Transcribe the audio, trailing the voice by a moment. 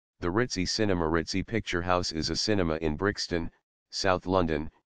The Ritzy Cinema. Ritzy Picture House is a cinema in Brixton, South London,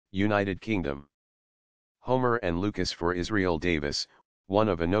 United Kingdom. Homer and Lucas for Israel Davis, one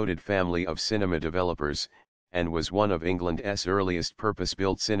of a noted family of cinema developers, and was one of England's earliest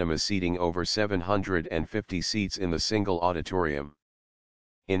purpose-built cinemas, seating over 750 seats in the single auditorium.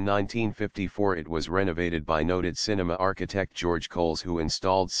 In 1954 it was renovated by noted cinema architect George Coles, who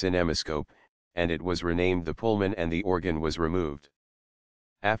installed cinemascope, and it was renamed the Pullman, and the organ was removed.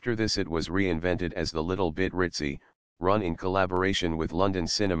 After this it was reinvented as the Little Bit Ritzy, run in collaboration with London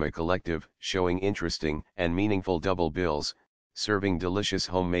Cinema Collective, showing interesting and meaningful double bills, serving delicious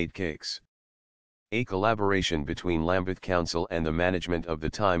homemade cakes. A collaboration between Lambeth Council and the management of the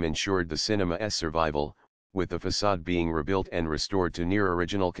time ensured the cinema's survival, with the facade being rebuilt and restored to near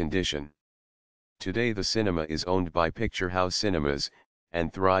original condition. Today the cinema is owned by Picture House Cinemas,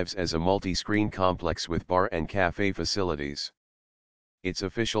 and thrives as a multi-screen complex with bar and cafe facilities. Its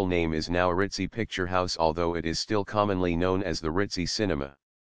official name is now Ritzy Picture House, although it is still commonly known as the Ritzy Cinema.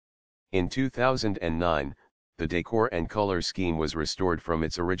 In 2009, the decor and color scheme was restored from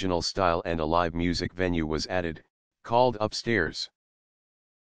its original style and a live music venue was added, called Upstairs.